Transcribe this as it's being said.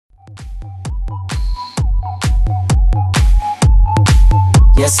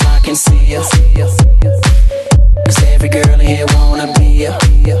Yes, I can see ya. 'Cause every girl in here wanna be ya.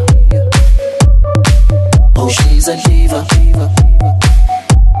 Oh, she's a diva.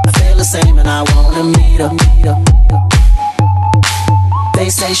 I feel the same and I wanna meet her. They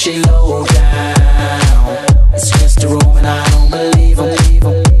say she low down. It's just a room and I don't believe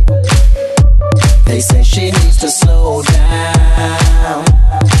them. They say she needs to slow down.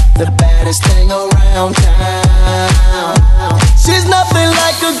 The baddest thing around town. She's nothing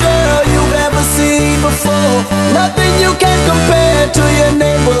like a girl you've ever seen before. Nothing you can compare to your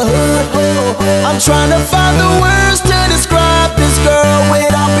neighborhood. I'm trying to find the words to describe this girl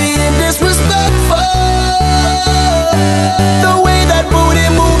without being